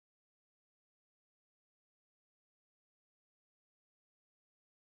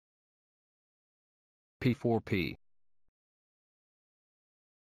P4P.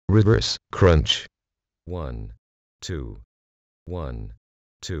 Reverse crunch. 1, 2, 1,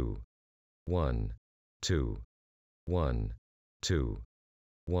 2, 1, 2, 1, 2,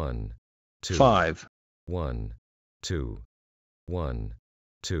 1, 2, 5, 1, 2, 1,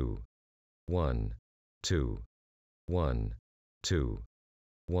 2, 1, 2, 1, 2,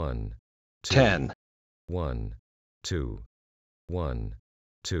 1, 10, 1, 2, 1,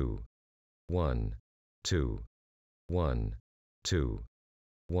 2, 1, 2, 1, 2,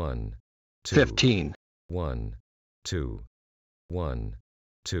 1, 2, 15, 1, 2, 1,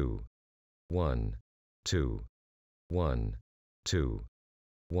 2, 1, 2, 1, 2,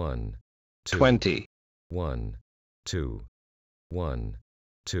 1, 2, 20, 1, 2, 1,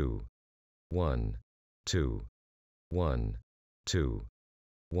 2, 1, 2, 1, 2,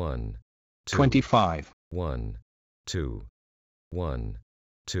 1, 25, 1, 2, 1,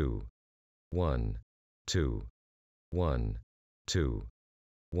 2, 1, 2, 1, 2,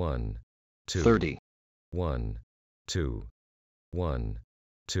 1, 2, 30, 1, 2, 1,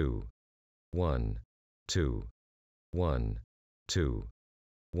 2, 1, 2, 1, 2,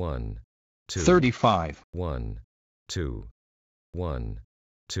 1, 2, 35, 1, 2, 1,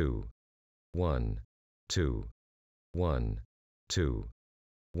 2, 1, 2, 1, 2,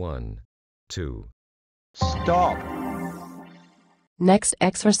 1, 2. Stop. Next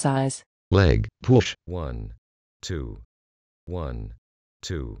exercise. Leg push. 1, 2, 1,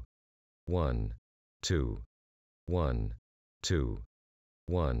 2, 1, 2, 1, 2,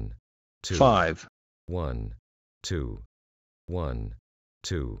 1, 2, 5, 1, 2, 1,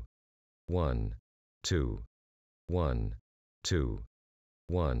 2, 1, 2, 1, 2,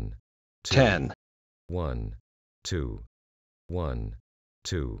 1, 10, 1, 2, 1,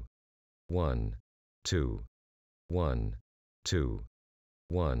 2, 1, 2, 1, 2,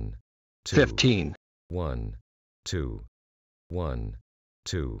 1, 2, 15, 1, 2, 1,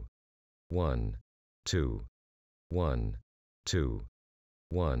 2, 1, 2, 1, 2,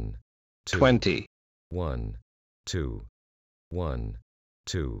 1, 2, 20, 1, 2, 1,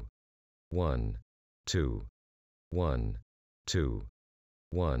 2, 1, 2, 1, 2,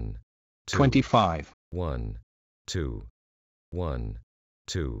 1, 25, 1, 2, 1,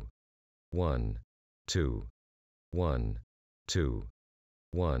 2, 1, 2, 1, 2,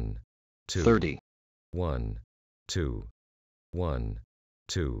 1, 2, 30, 1, 2, 1,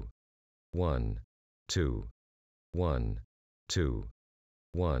 2, 1, 2, 1, 2,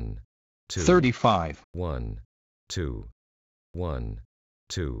 1, 2, 35, 1, 2, 1,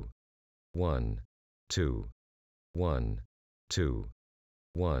 2, 1, 2, 1, 2,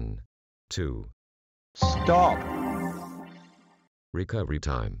 1, 2. Stop. Recovery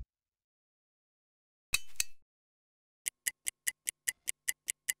time.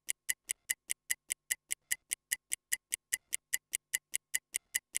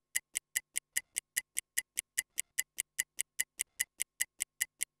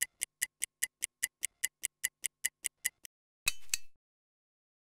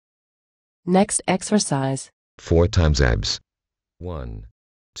 Next exercise. 4 times abs. 1,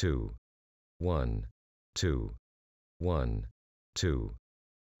 2, 1, 2, 1, 2,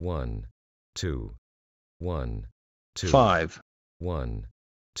 1, 2, 1, 2, 5, 1,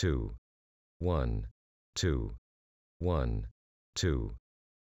 2, 1, 2, 1, 2,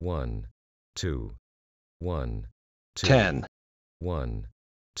 1, 2, 1, 2, 10, 1,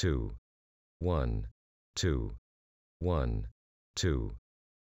 2, 1, 2, 1, 2,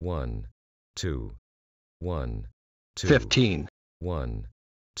 1, 2, 1, 2, 15, 1,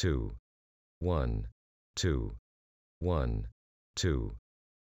 2, 1, 2, 1, 2,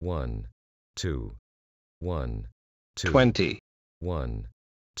 1, 2, 1, 2, 20, 1,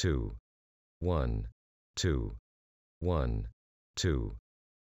 2, 1, 2, 1, 2,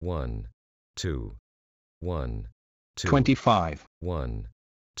 1, 2, 1, 2, 25, 1,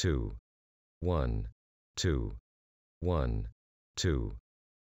 2, 1, 2, 1, 2,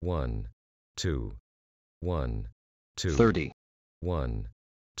 1, 2, 1, 2, 30, 1,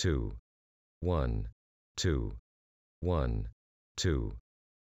 2, 1, 2, 1, 2,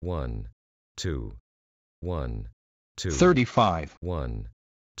 1, 2, 1, 2, 35, 1,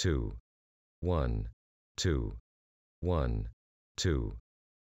 2, 1, 2, 1, 2,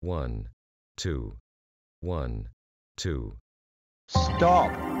 1, 2, 1, 2.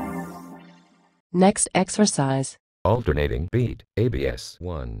 Stop. Next exercise. Alternating beat. ABS.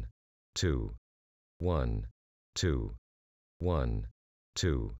 1, 2, 1, 2, 1,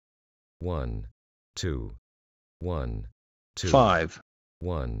 2, 1, 2, 1, 2, 5,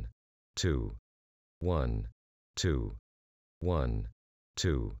 1, 2, 1, 2, 1,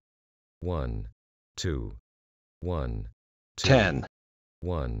 2, 1, two, one, two, 10,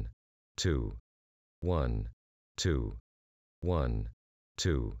 one, two, one, two, one,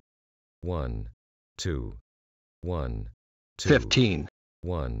 two, one, two, one, two, 15,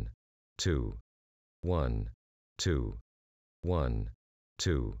 one, two, one, two, one,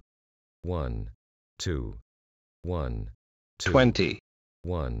 two, one, two, one, two, 20,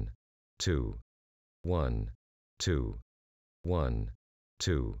 one, two, one, two, one,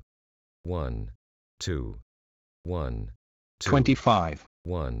 two, one, two, one, two, 25,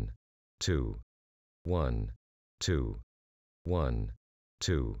 one, two, one, two, one,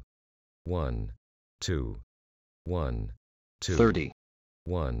 two, one, two, one, two, 30,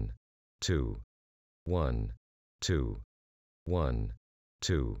 one, two, one, two, one,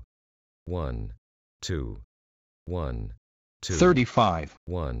 two, one, two, one, two, 35,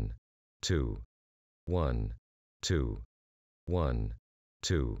 one, two, one, two, one,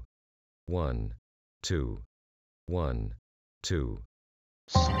 two, one, two, one, two.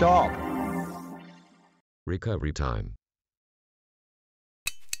 stop, Recovery time.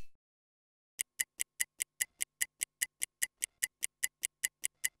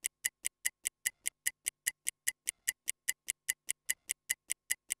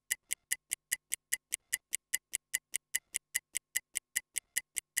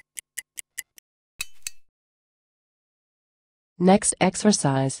 Next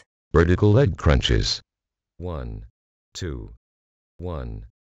exercise. Vertical leg crunches. One, two, one,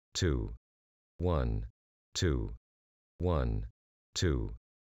 two, one, two, one, two,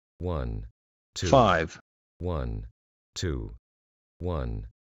 one, two, 5, one, two, one,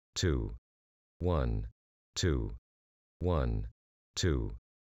 two, one, two, one, two,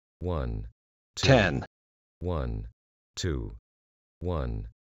 one, two, 10, one, two, one,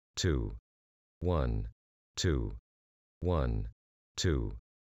 two, one, two, one, two,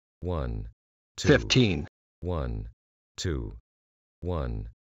 one, two, 15, one, two, one,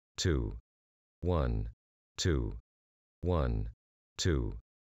 two, one, two, one, two,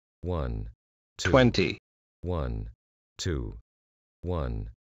 one, two, 20, one, two, one,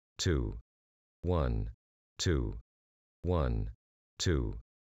 two, one, two, one, two,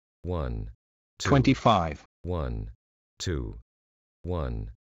 one, two, 25, one, two, one,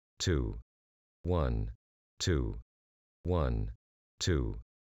 two, one, two, one, two,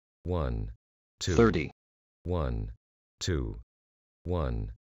 one, two, 30, one, two,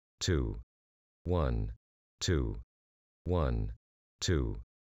 one, two, one, two, one, two,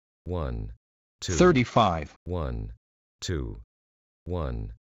 one, two, 35, one, two,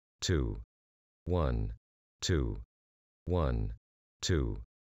 one, two, one, two, one, two,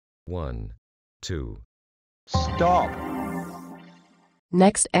 one, two. stop,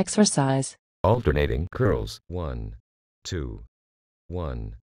 Next exercise. Alternating curls. One, two,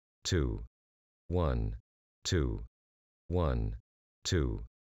 one, two, one, two, one, two,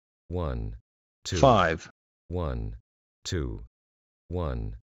 one, two, 5, one, two,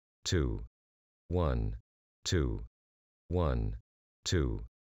 one, two, one, two, one, two,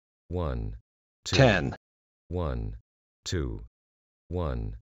 one, two, 10, one, two,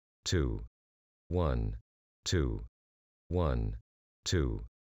 one, two, one, two, one, two,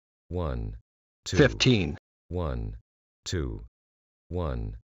 one, two, 15, one, two,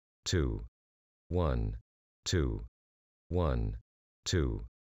 one, two, one, two, one, two,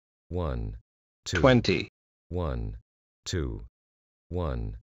 one, two, 20, one, two,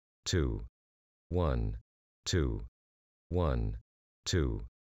 one, two, one, two, one, two,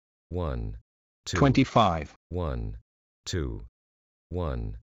 one, two, 25, one, two,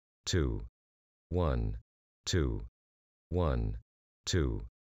 one, two, one, two, one, two,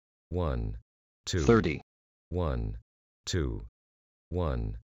 one, two, 30, one, two,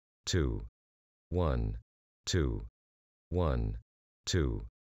 one, two, one, two, one, two,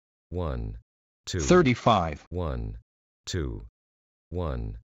 one, two, 35, one, two,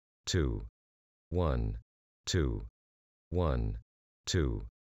 one, two, one, two, one, two,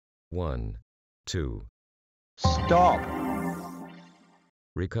 one, two. stop,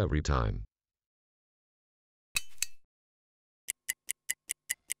 Recovery time.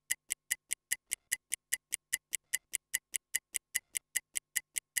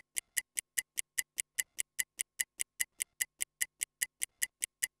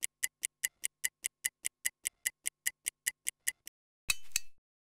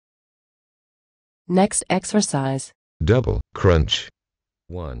 Next exercise. Double crunch.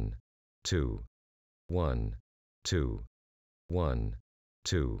 One, two, one, two, one,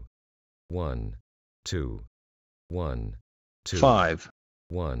 two, one, two, one, two, 5,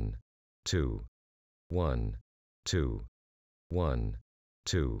 one, two, one, two, one,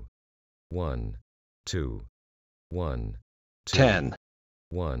 two, one, 2, 1, 2, 10,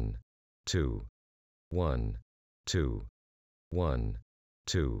 1, 2, 1, 2, 1,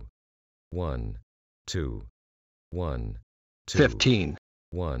 2, 1, 2, 1, 2, 15,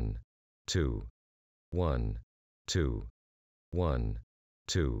 1, 2, 1, 2, 1,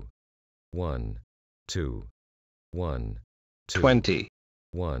 2, 1, 2, 1, 2, 20,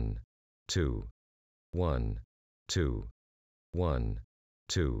 1, 2, 1, 2, 1,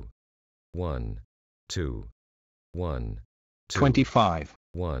 2, 1, 2, 1, 2, 25,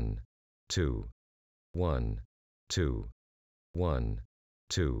 1, 2, 1, 2, 1,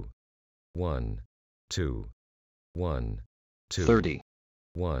 2, 1, 2, 1, 2, 30,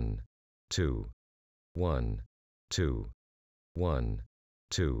 1, 2, 1, 2, 1,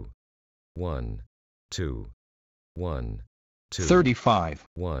 2, 1, 2, 1, 2, 35,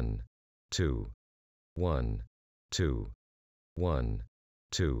 1, 2, 1, 2, 1,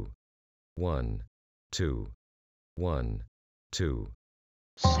 2, 1, 2, 1, 2.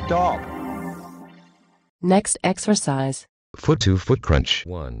 stop, Next exercise. Foot to foot crunch.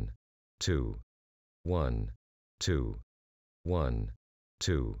 1, 2, 1, 2, 1,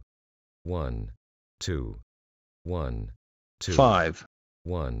 2, 1, 2, 1, 2, 5,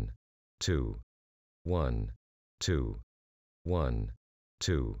 1, 2, 1, 2, 1,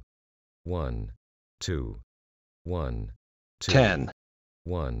 2, 1, 2, 1, 2, 10,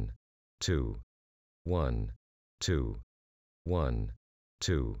 1, 2, 1, 2, 1,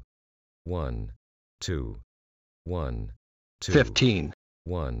 2, 1, 2, 1, 2, 15,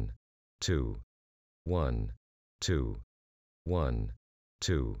 1, 2, 1, 2, 1,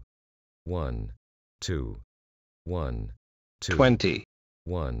 2, 1, 2, 1, 2, 20,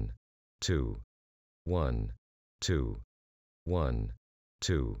 1, 2, 1, 2, 1,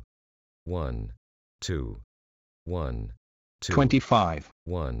 2, 1, 2, 1, 2, 25,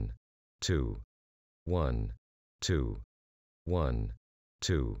 1, 2, 1, 2, 1,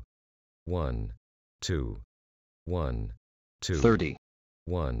 2, 1, 2, 1, 2, 30,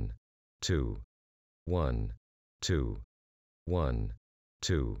 1, 2, 1, 2, 1,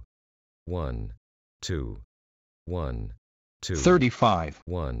 2, 1, 2, 1, 2, 35,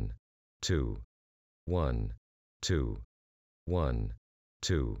 1, 2, 1, 2, 1,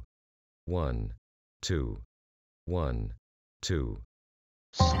 2, 1, 2, 1, 2.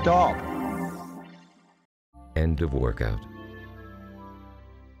 stop. End of workout.